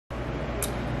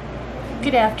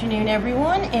Good afternoon,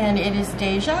 everyone, and it is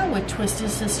Deja with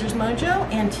Twisted Sisters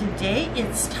Mojo, and today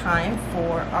it's time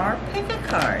for our pick a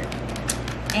card.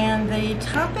 And the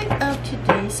topic of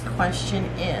today's question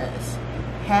is,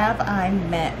 have I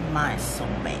met my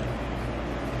soulmate?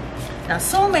 Now,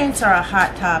 soulmates are a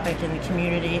hot topic in the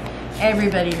community.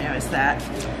 Everybody knows that.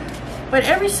 But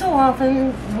every so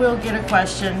often, we'll get a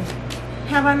question,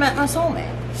 have I met my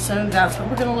soulmate? So that's what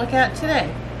we're going to look at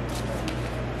today.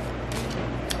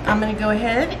 I'm going to go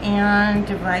ahead and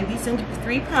divide these into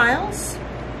 3 piles.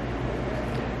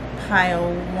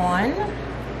 Pile 1,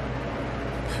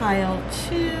 pile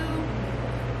 2,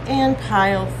 and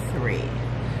pile 3.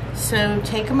 So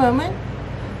take a moment,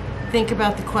 think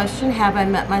about the question, have I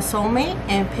met my soulmate,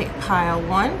 and pick pile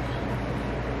 1,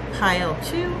 pile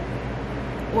 2,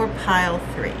 or pile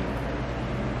 3.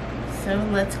 So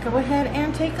let's go ahead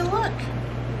and take a look.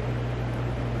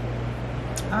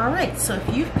 Alright, so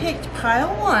if you've picked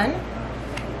pile 1,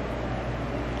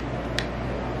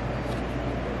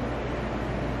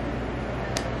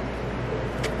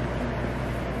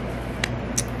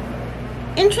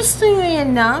 interestingly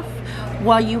enough,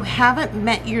 while you haven't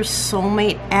met your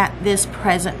soulmate at this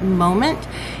present moment,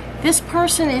 this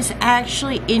person is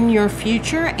actually in your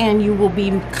future, and you will be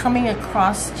coming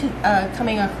across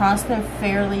them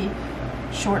fairly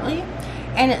shortly.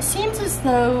 And it seems as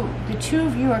though the two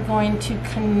of you are going to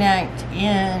connect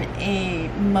in a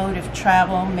mode of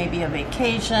travel, maybe a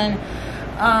vacation.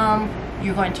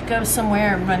 You're going to go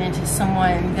somewhere and run into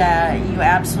someone that you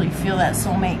absolutely feel that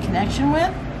soulmate connection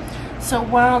with. So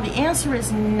while the answer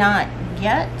is not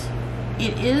yet,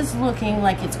 it is looking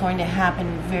like it's going to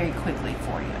happen very quickly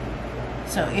for you.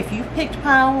 So if you've picked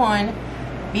pile 1,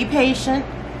 be patient.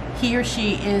 He or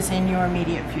she is in your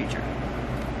immediate future.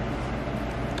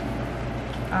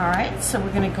 Alright, so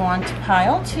we're going to go on to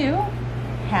pile 2.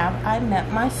 Have I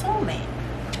met my soulmate?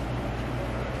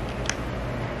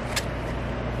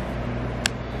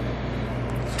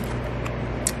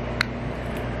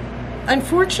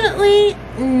 Unfortunately,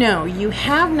 no, you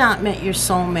have not met your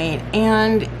soulmate.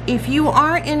 And if you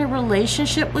are in a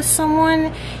relationship with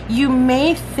someone, you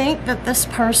may think that this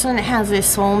person has a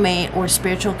soulmate or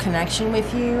spiritual connection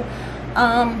with you.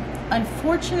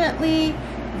 Unfortunately,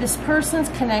 this person's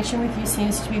connection with you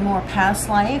seems to be more past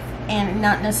life and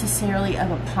not necessarily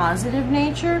of a positive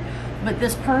nature, but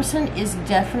this person is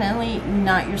definitely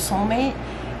not your soulmate.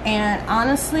 And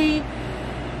honestly,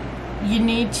 you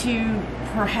need to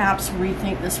perhaps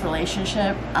rethink this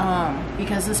relationship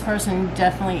because this person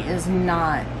definitely is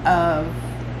not of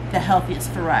the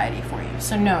healthiest variety for you.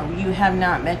 So no, you have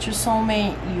not met your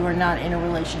soulmate. You are not in a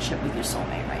relationship with your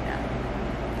soulmate right now.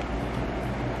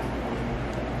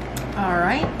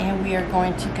 Alright, and we are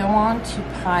going to go on to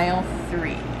pile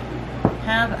 3.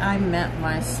 Have I met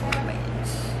my soulmate?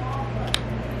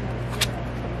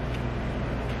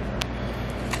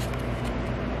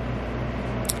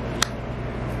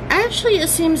 Actually, it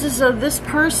seems as though this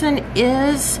person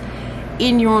is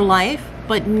in your life,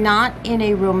 but not in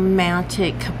a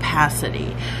romantic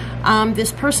capacity.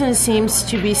 This person seems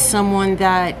to be someone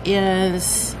that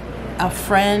is a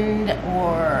friend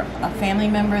or a family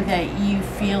member that you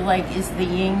feel like is the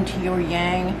yin to your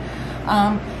yang.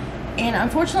 And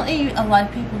unfortunately, a lot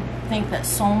of people think that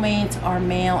soulmates are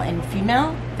male and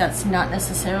female. That's not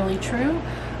necessarily true.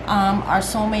 Our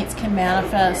soulmates can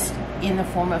manifest in the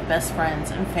form of best friends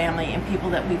and family and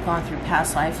people that we've gone through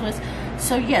past lives with.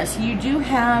 So yes, you do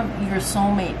have your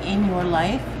soulmate in your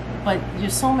life, but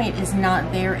your soulmate is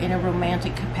not there in a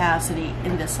romantic capacity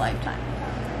in this lifetime.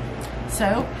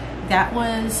 So that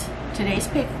was today's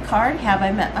pick card, Have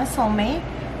I Met My Soulmate?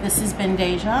 This has been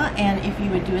Deja, and if you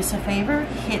would do us a favor,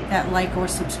 hit that like or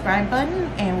subscribe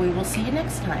button, and we will see you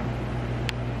next time.